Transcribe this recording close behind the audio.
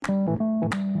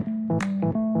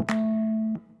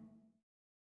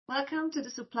Welcome to the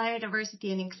Supplier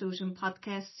Diversity and Inclusion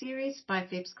podcast series by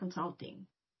Fips Consulting.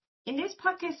 In this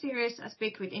podcast series, I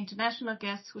speak with international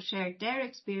guests who share their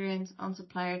experience on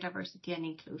supplier diversity and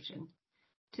inclusion.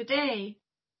 Today,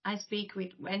 I speak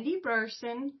with Wendy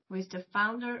Broersen, who is the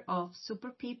founder of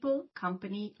Superpeople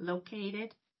Company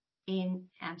located in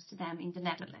Amsterdam in the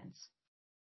Netherlands.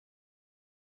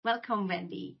 Welcome,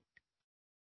 Wendy.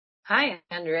 Hi,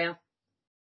 Andrea.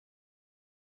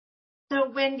 So,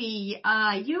 Wendy,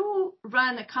 you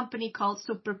run a company called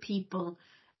Superpeople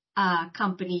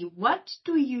Company. What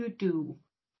do you do?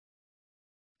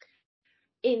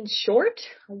 In short,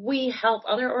 we help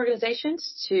other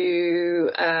organizations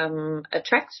to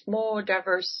attract more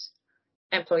diverse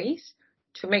employees,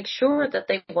 to make sure that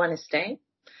they want to stay,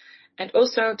 and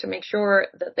also to make sure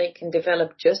that they can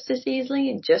develop just as easily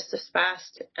and just as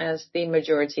fast as the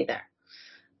majority there.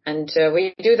 And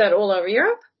we do that all over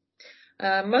Europe.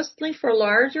 Mostly for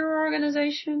larger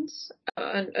organizations,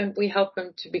 and we help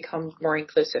them to become more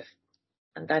inclusive.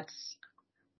 And that's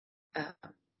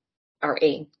our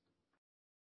aim.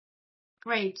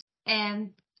 Great.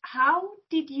 And how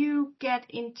did you get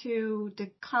into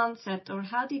the concept, or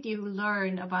how did you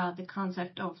learn about the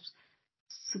concept of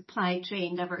supply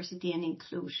chain diversity and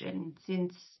inclusion?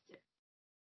 Since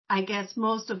I guess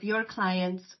most of your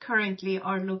clients currently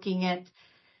are looking at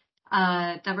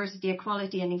diversity,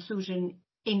 equality, and inclusion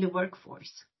in the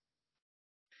workforce.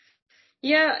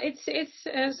 Yeah, it's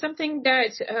something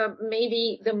that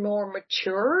maybe the more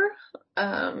mature,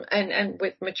 and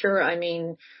with mature I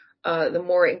mean the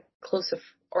more inclusive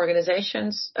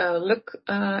organizations look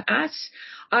at.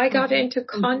 I got into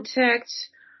contact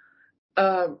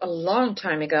a long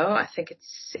time ago. I think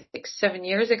it's 6-7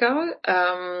 years ago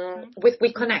with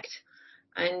We Connect.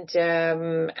 And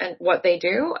what they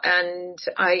do. And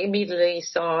I immediately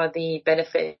saw the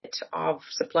benefit of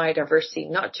supply diversity,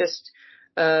 not just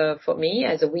for me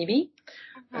as a weebie,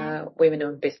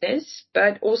 women-owned business,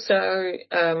 but also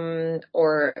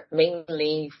or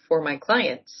mainly for my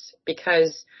clients,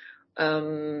 because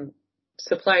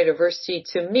supply diversity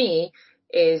to me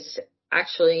is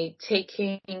actually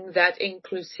taking that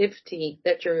inclusivity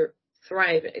that you're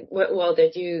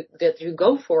that you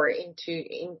go for in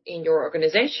your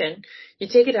organization, you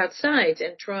take it outside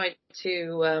and try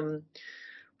to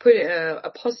put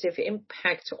a positive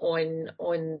impact on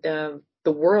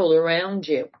the world around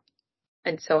you.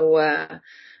 And so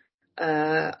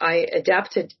I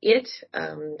adapted it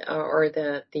or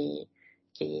the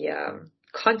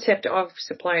concept of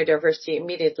supplier diversity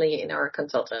immediately in our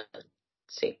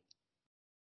consultancy.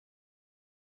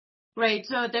 Right.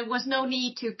 So there was no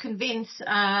need to convince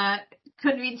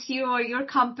you or your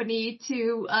company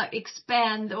to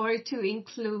expand or to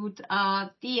include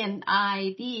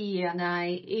D&I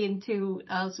into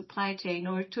supply chain,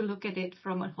 or to look at it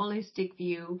from a holistic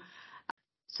view.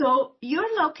 So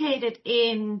you're located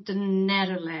in the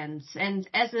Netherlands, and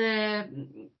as a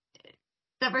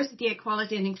diversity,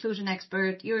 equality, and inclusion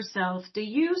expert yourself, do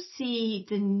you see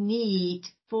the need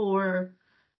for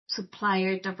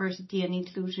supplier diversity and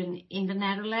inclusion in the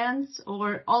Netherlands,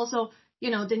 or also,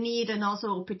 the need and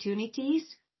also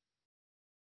opportunities?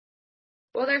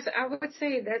 Well, I would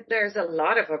say that there's a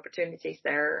lot of opportunities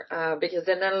there, because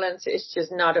the Netherlands is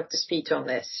just not up to speed on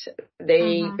this.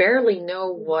 They barely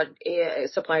know what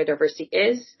supplier diversity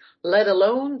is, let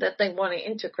alone that they want to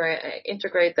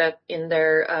integrate that in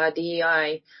their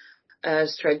DEI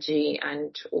strategy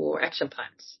or action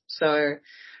plans. So,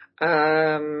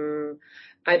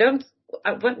 I don't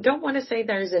want to say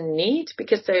there's a need,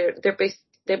 because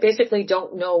they basically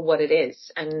don't know what it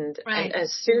is, and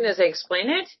as soon as I explain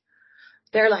it,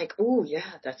 they're like, "Oh yeah,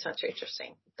 that sounds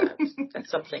interesting.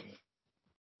 That's something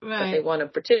that they want to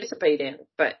participate in."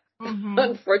 But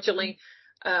unfortunately,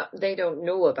 they don't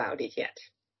know about it yet.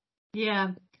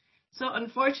 Yeah. So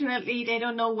unfortunately, they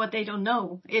don't know what they don't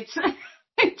know. It's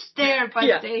there,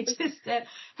 but they just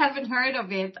haven't heard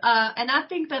of it. And I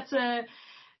think that's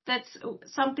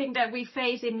something that we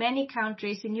face in many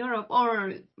countries in Europe,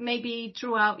 or maybe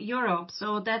throughout Europe.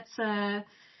 So that's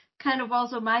kind of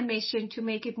also my mission, to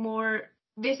make it more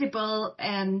visible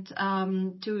and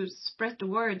to spread the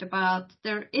word about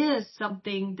there is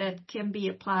something that can be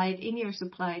applied in your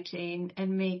supply chain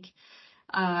and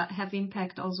have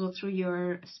impact also through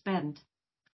your spend.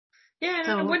 Yeah,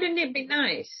 so, wouldn't it be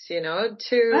nice,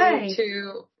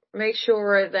 to make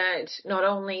sure that not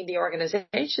only the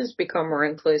organizations become more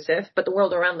inclusive, but the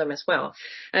world around them as well.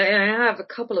 And I have a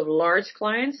couple of large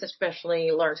clients,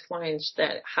 especially large clients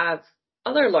that have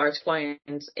other large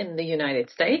clients in the United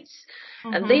States,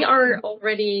 and they Mm-hmm. are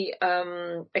already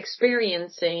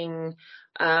experiencing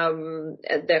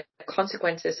the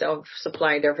consequences of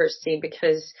supply diversity,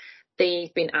 because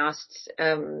they've been asked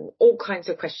all kinds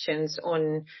of questions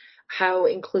on how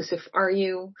inclusive are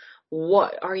you?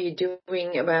 What are you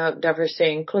doing about diversity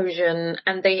and inclusion?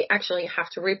 And they actually have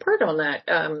to report on that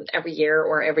every year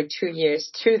or every 2 years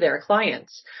to their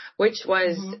clients, which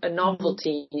was Mm-hmm. a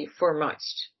novelty for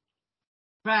most.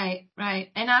 Right, right.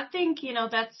 And I think,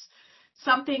 that's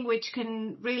something which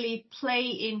can really play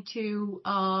into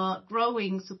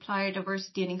growing supplier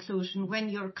diversity and inclusion when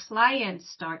your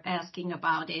clients start asking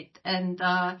about it.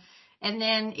 And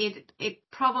then it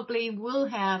probably will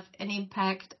have an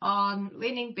impact on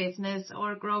winning business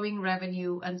or growing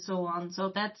revenue and so on.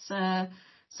 So that's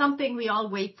something we all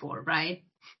wait for, right?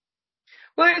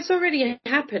 Well, it's already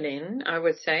happening, I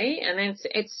would say, and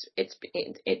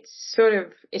it's sort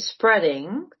of is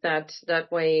spreading that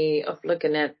way of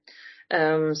looking at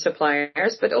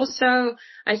suppliers, but also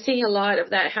I see a lot of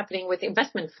that happening with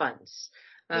investment funds.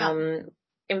 Yeah.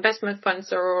 Investment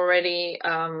funds are already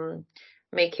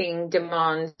making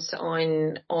demands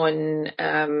on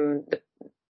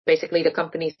basically the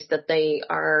companies that they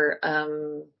are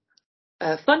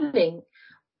funding,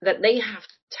 that they have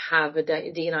to have a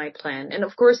D&I plan. And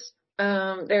of course,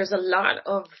 there's a lot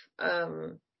of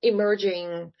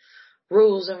emerging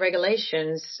rules and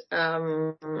regulations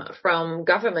from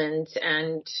government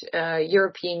and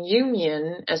European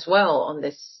Union as well on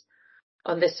this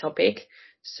topic.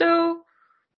 So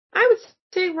I would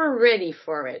say we're ready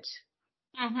for it.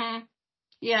 Mm-hmm.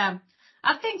 Yeah,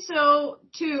 I think so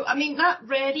too. I mean, not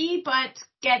ready, but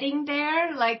getting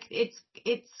there. Like it's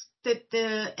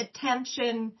the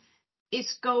attention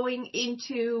is going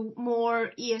into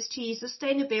more ESG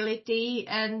sustainability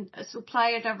and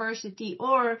supplier diversity,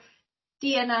 or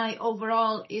D&I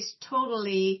overall is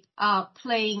totally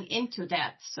playing into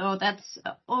that. So that's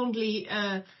only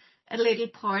a little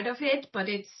part of it, but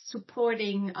it's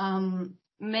supporting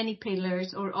many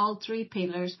pillars, or all three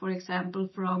pillars, for example,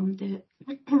 from the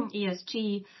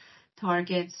ESG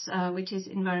targets, which is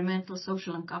environmental,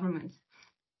 social, and governance.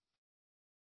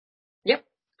 Yep,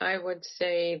 I would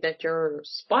say that you're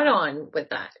spot on with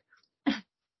that.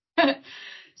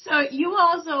 So you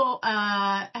also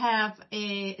have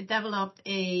developed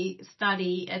a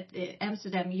study at the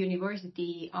Amsterdam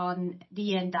University on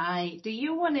D&I. Do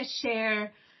you want to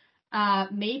share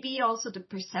maybe also the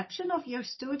perception of your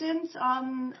students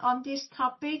on this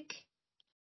topic?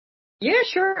 Yeah,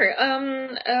 sure.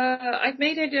 I've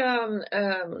made it.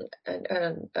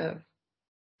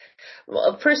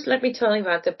 Well, first, let me tell you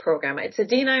about the program. It's a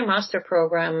D&I master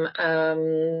program,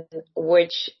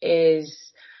 which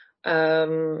is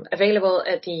available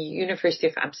at the University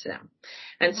of Amsterdam,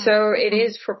 and so it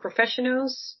is for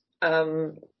professionals.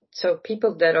 So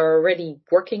people that are already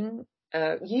working,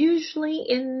 usually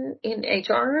in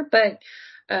HR, but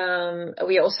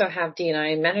we also have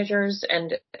D&I managers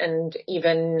and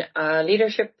even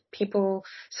leadership people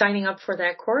signing up for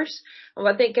that course. And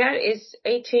what they get is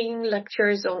 18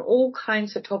 lectures on all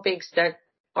kinds of topics that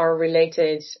are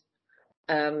related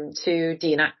to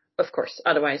D&I, of course.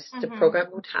 Otherwise, the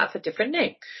program would have a different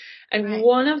name. And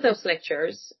one of those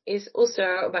lectures is also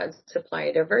about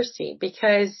supplier diversity,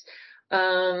 because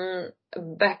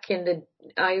back in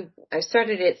I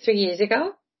started it 3 years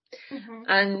ago.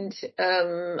 And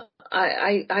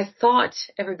I thought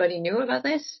everybody knew about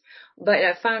this, but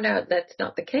I found out that's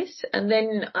not the case. And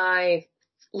then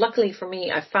luckily for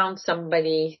me, I found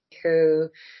somebody who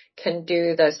can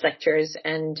do those lectures,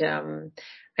 and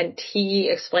he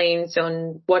explains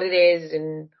on what it is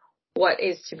and what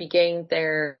is to be gained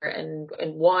there,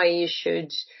 and why you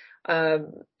should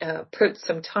put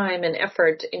some time and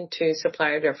effort into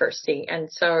supplier diversity. And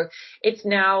so it's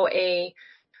now a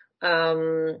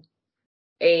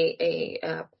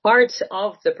part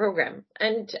of the program,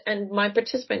 and my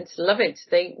participants love it.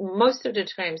 Most of the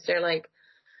times they're like,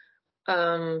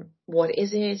 what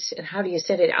is it and how do you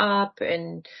set it up?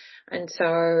 And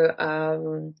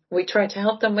so we try to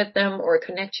help them with them, or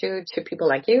connect you to people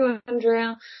like you,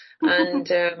 Andrea.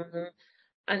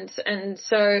 And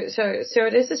so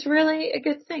this is really a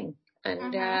good thing.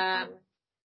 And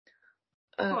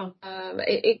Cool.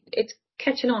 it's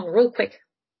catching on real quick.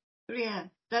 Yeah,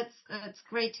 that's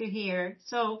great to hear.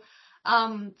 So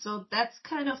that's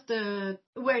kind of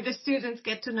where the students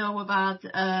get to know about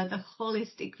the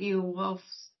holistic view of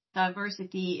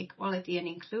diversity, equality, and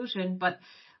inclusion. But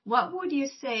what would you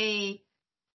say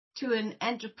to an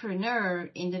entrepreneur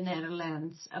in the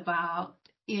Netherlands about,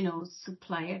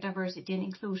 supplier diversity and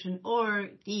inclusion, or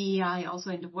DEI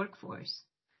also in the workforce?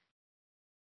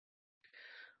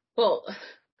 Well,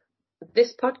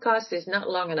 this podcast is not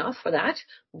long enough for that,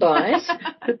 but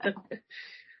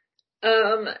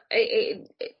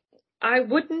I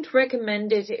wouldn't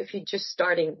recommend it if you're just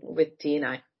starting with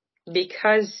D&I,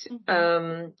 because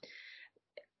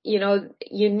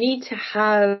you need to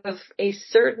have a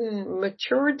certain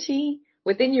maturity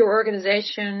within your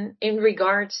organization in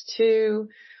regards to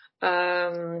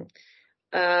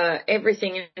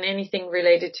everything and anything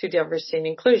related to diversity and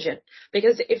inclusion.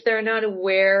 Because if they're not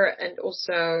aware and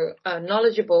also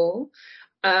knowledgeable,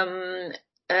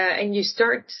 and you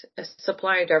start a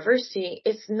supplier diversity,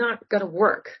 it's not going to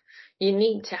work. You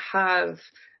need to have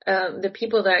the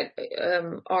people that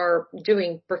are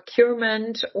doing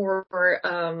procurement or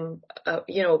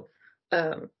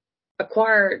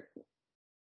acquire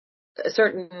a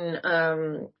certain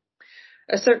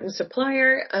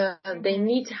supplier. They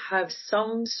need to have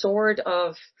some sort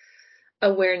of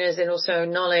awareness and also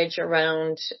knowledge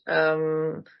around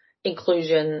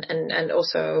inclusion and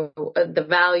also the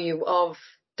value of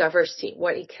diversity,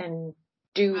 what it can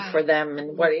do for them,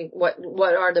 and what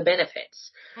are the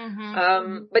benefits.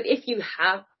 But if you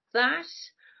have that,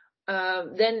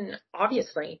 then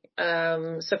obviously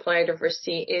supplier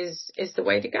diversity is the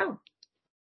way to go.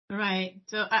 Right.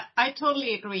 So I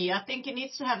totally agree. I think it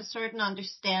needs to have a certain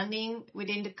understanding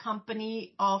within the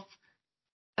company of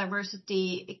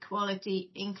diversity,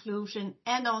 equality, inclusion,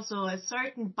 and also a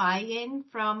certain buy-in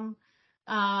from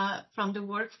the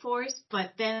workforce.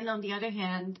 But then on the other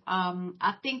hand,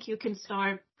 I think you can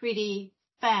start pretty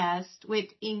fast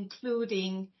with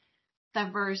including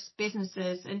diverse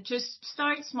businesses and just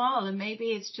start small. And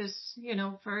maybe it's just,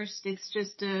 first it's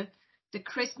just the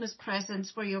Christmas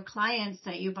presents for your clients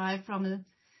that you buy from a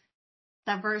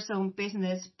diverse owned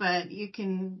business, but you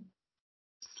can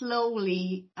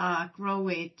slowly grow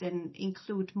it and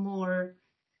include more,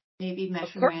 maybe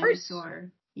measurements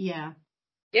or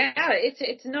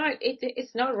it's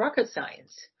not rocket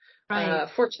science, right?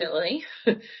 Fortunately.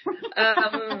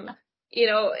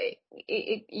 You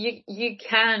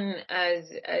can, as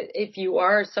if you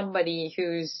are somebody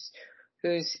who's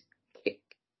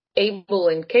able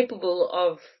and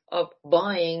capable of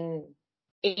buying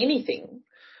anything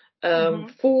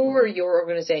for your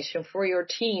organization, for your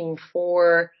team,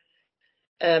 for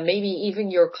maybe even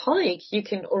your colleague, you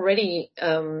can already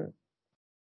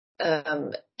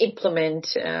implement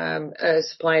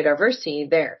supplier diversity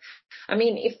there. I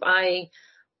mean, if I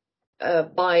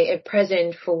buy a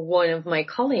present for one of my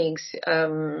colleagues,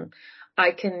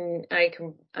 I can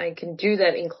do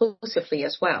that inclusively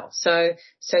as well. So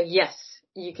yes,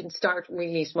 you can start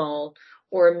really small,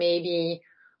 or maybe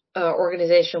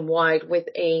organization wide with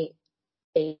a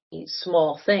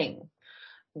small thing.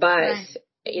 But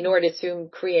in order to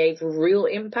create real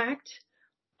impact,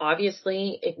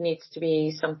 obviously it needs to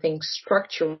be something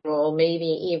structural,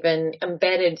 maybe even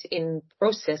embedded in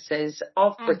processes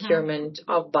of procurement,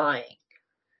 of buying.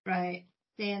 Right.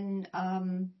 Then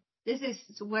this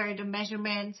is where the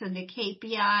measurements and the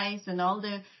KPIs and all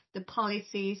the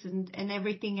policies and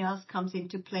everything else comes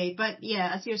into play. But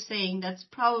yeah, as you're saying, that's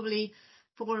probably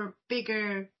for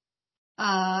bigger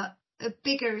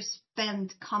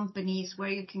spend companies where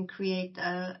you can create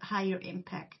a higher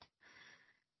impact.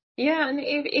 Yeah, and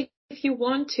if you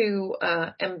want to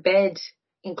embed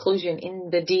inclusion in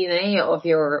the DNA of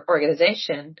your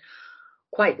organization,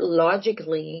 quite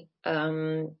logically,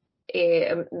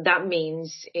 that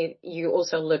means you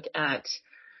also look at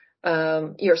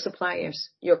your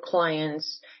suppliers, your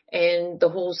clients, and the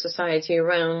whole society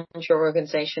around your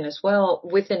organization as well,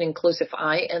 with an inclusive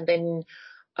eye, and then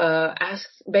ask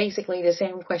basically the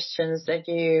same questions that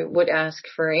you would ask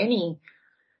for any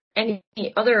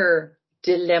other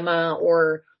dilemma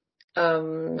or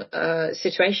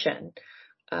situation.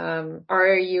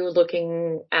 Are you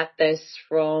looking at this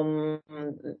from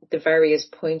the various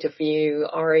point of view?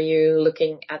 Are you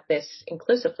looking at this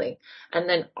inclusively? And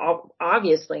then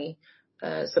obviously,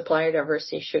 supplier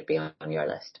diversity should be on your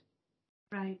list.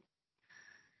 Right.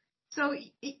 So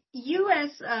you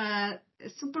as a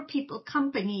Superpeople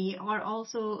Company are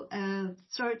also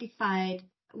certified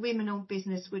women-owned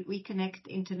business with We Connect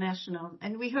International.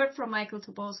 And we heard from Michael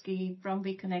Tobolsky from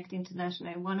We Connect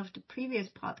International in one of the previous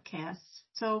podcasts.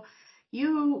 So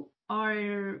you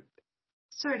are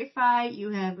certified,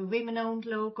 you have a women-owned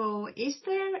logo. Is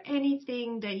there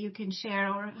anything that you can share,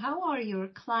 or how are your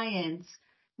clients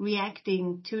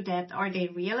reacting to that? Are they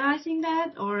realizing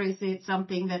that, or is it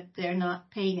something that they're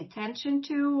not paying attention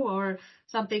to, or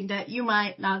something that you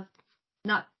might not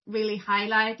really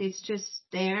highlight? It's just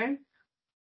there.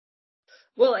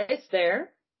 Well, it's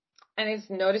there and it's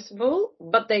noticeable,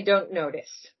 but they don't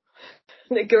notice.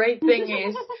 The great thing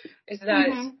is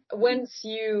that once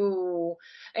it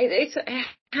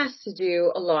has to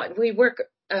do a lot. We work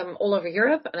all over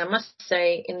Europe, and I must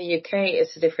say in the UK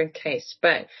it's a different case,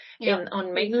 but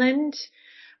on mainland,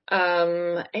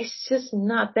 it's just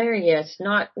not there yet,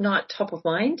 not top of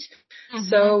mind.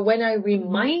 So when I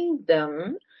remind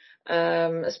them,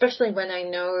 especially when I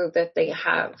know that they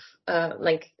have,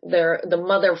 the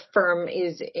mother firm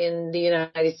is in the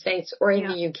United States or in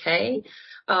the UK,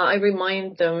 I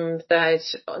remind them that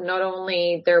not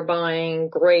only they're buying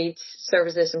great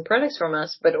services and products from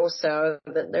us, but also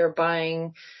that they're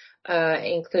buying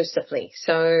inclusively.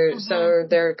 So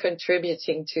they're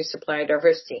contributing to supplier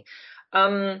diversity.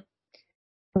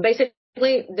 Basically,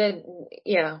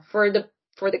 for the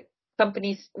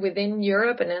companies within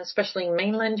Europe, and especially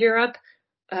mainland Europe,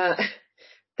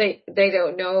 they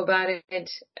don't know about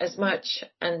it as much.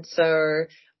 And so,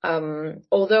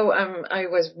 although I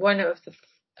was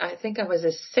I think I was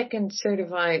a second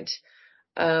certified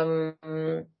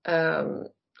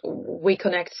We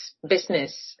Connect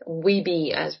business,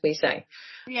 WeBe, as we say,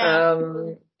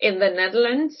 in the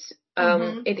Netherlands.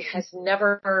 It has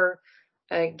never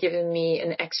given me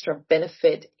an extra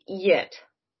benefit yet.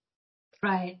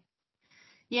 Right.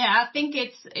 Yeah, I think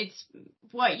it's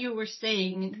what you were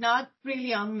saying, not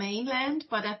really on mainland,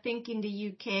 but I think in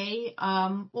the UK,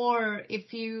 or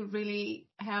if you really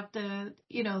have the,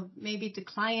 maybe the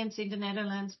clients in the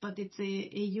Netherlands, but it's a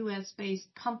US based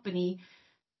company,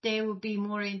 they would be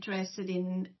more interested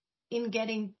in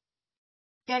getting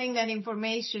that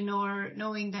information or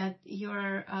knowing that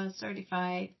you're a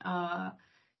certified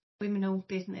women-owned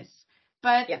business.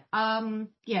 But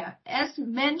as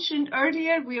mentioned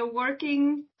earlier, we are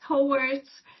working towards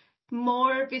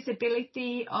more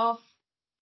visibility of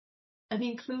an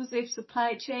inclusive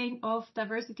supply chain, of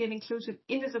diversity and inclusion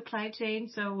in the supply chain.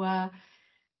 So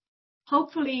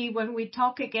hopefully when we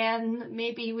talk again,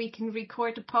 maybe we can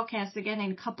record the podcast again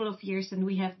in a couple of years and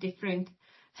we have different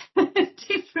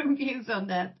views on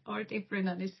that, or different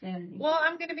understanding. Well,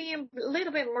 I'm going to be a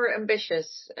little bit more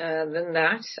ambitious than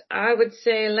that. I would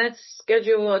say let's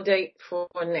schedule a date for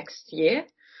next year,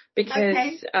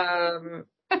 because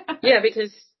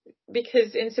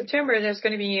because in September there's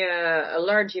going to be a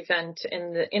large event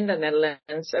in the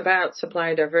Netherlands about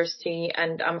supplier diversity,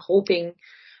 and I'm hoping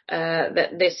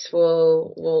that this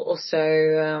will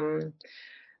also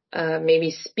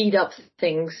maybe speed up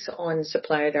things on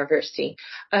supplier diversity.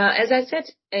 As I said,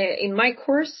 in my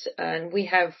course, and we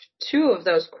have 2 of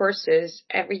those courses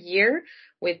every year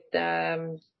with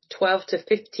 12 to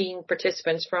 15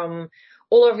 participants from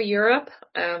all over Europe,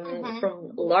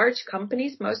 from large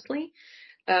companies mostly.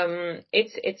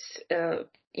 It's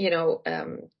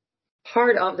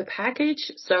part of the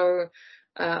package, so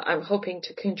I'm hoping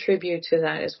to contribute to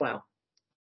that as well.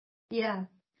 Yeah.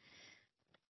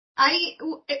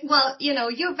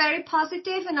 You're very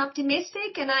positive and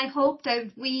optimistic, and I hope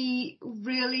that we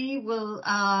really will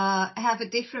have a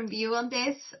different view on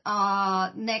this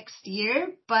next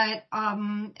year. But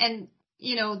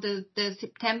the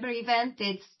September event,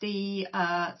 it's the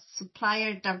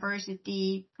Supplier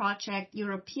Diversity Project,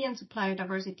 European Supplier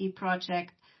Diversity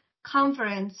Project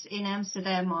Conference in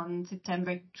Amsterdam on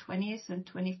September 20th and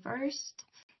 21st.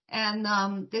 And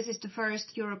this is the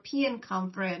first European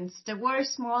conference. There were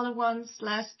smaller ones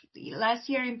last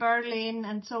year in Berlin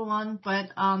and so on,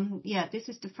 but this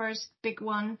is the first big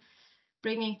one,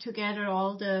 bringing together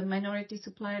all the Minority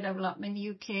Supplier Development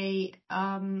UK,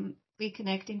 We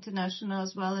Connect International,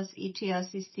 as well as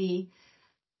EGLCC.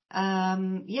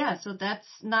 So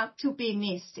that's not to be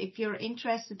missed. If you're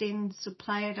interested in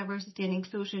supplier diversity and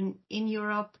inclusion in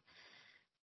Europe,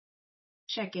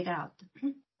 check it out.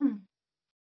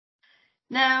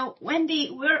 Now, Wendy,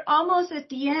 we're almost at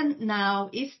the end now.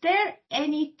 Is there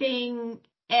anything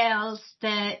else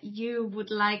that you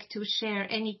would like to share?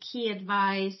 Any key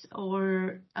advice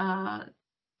or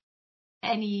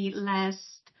any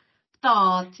last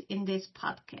thought in this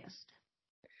podcast?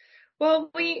 Well,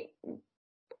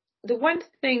 the one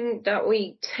thing that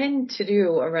we tend to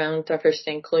do around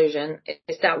diversity and inclusion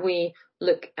is that we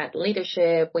look at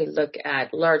leadership, we look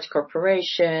at large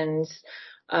corporations.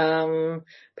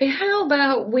 But how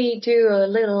about we do a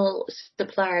little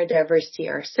supplier diversity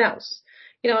ourselves?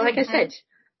 Like I said,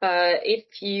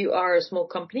 if you are a small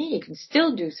company, you can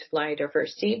still do supplier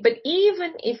diversity. But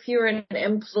even if you're an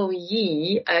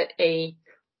employee at a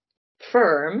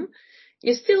firm,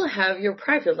 you still have your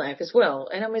private life as well.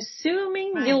 And I'm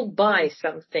assuming you'll buy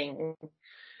something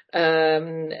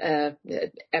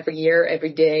every year,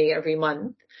 every day, every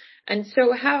month. And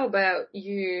so how about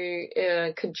you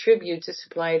contribute to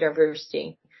supplier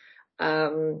diversity?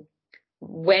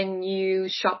 when you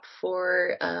shop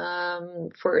for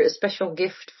a special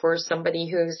gift for somebody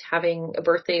who's having a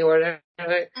birthday or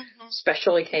another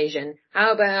special occasion,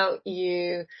 how about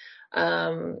you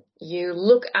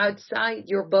look outside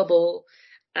your bubble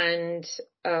and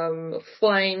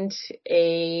find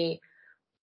a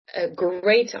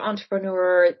great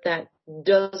entrepreneur that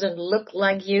doesn't look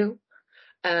like you,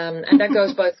 and that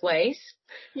goes both ways.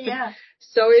 Yeah.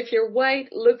 So if you're white,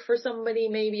 look for somebody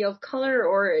maybe of color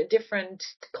or a different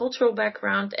cultural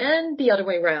background, and the other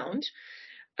way around,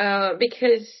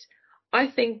 because I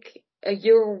think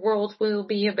your world will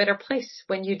be a better place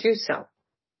when you do so.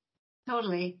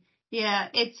 Totally. Yeah,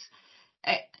 it's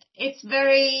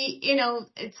very,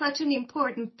 it's such an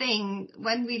important thing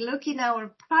when we look in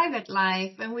our private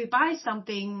life and we buy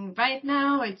something right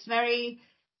now. It's very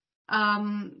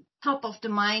top of the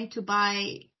mind to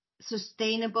buy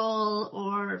sustainable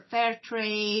or fair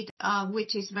trade,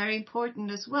 which is very important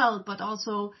as well. But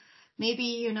also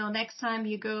maybe, next time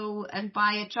you go and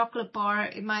buy a chocolate bar,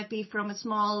 it might be from a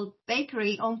small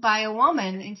bakery owned by a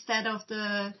woman instead of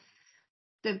the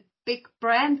big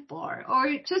brand bar, or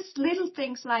just little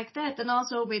things like that. And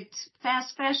also with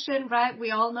fast fashion, right?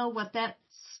 We all know what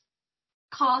that's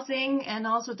causing. And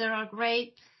also there are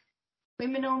great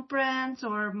women-owned brands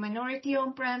or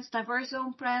minority-owned brands,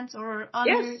 diverse-owned brands, or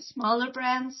other smaller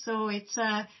brands. So it's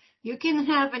you can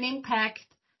have an impact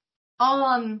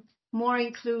on more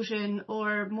inclusion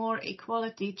or more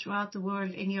equality throughout the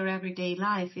world in your everyday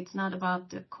life. It's not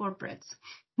about the corporates.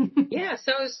 Yeah.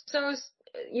 So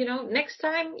next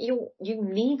time you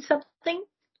need something,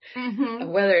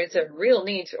 whether it's a real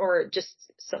need or just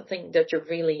something that you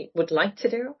really would like to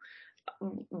do,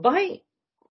 buy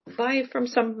from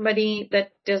somebody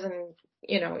that doesn't,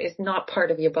 is not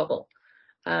part of your bubble.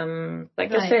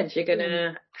 Like I said, you're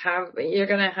gonna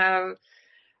have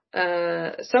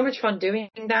so much fun doing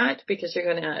that, because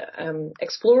you're gonna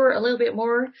explore a little bit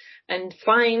more and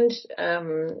find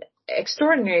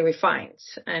extraordinary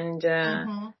finds. And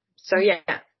so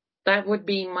that would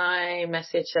be my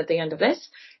message at the end of this,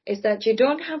 is that you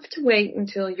don't have to wait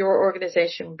until your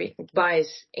organization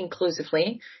buys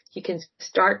inclusively. You can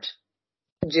start,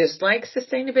 just like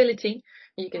sustainability,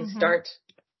 you can start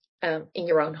in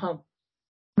your own home.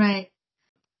 Right.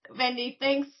 Wendy,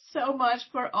 thanks so much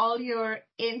for all your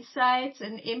insights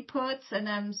and inputs, and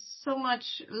I'm so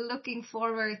much looking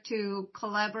forward to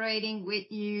collaborating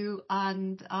with you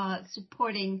and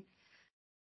supporting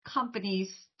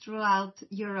companies throughout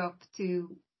Europe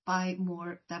to buy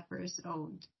more diverse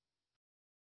owned.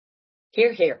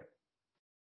 Hear, hear.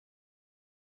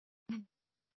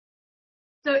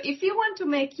 So if you want to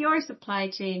make your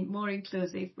supply chain more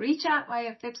inclusive, reach out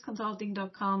via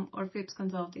fipsconsulting.com or Fips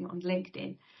Consulting on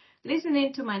LinkedIn. Listen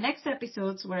in to my next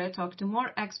episodes where I talk to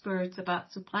more experts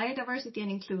about supplier diversity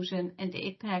and inclusion and the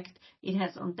impact it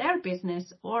has on their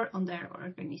business or on their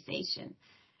organization.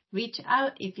 Reach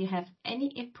out if you have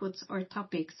any inputs or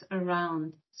topics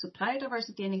around supplier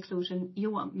diversity and inclusion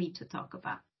you want me to talk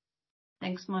about.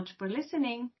 Thanks much for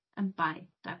listening, and bye,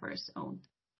 Diverse Owned.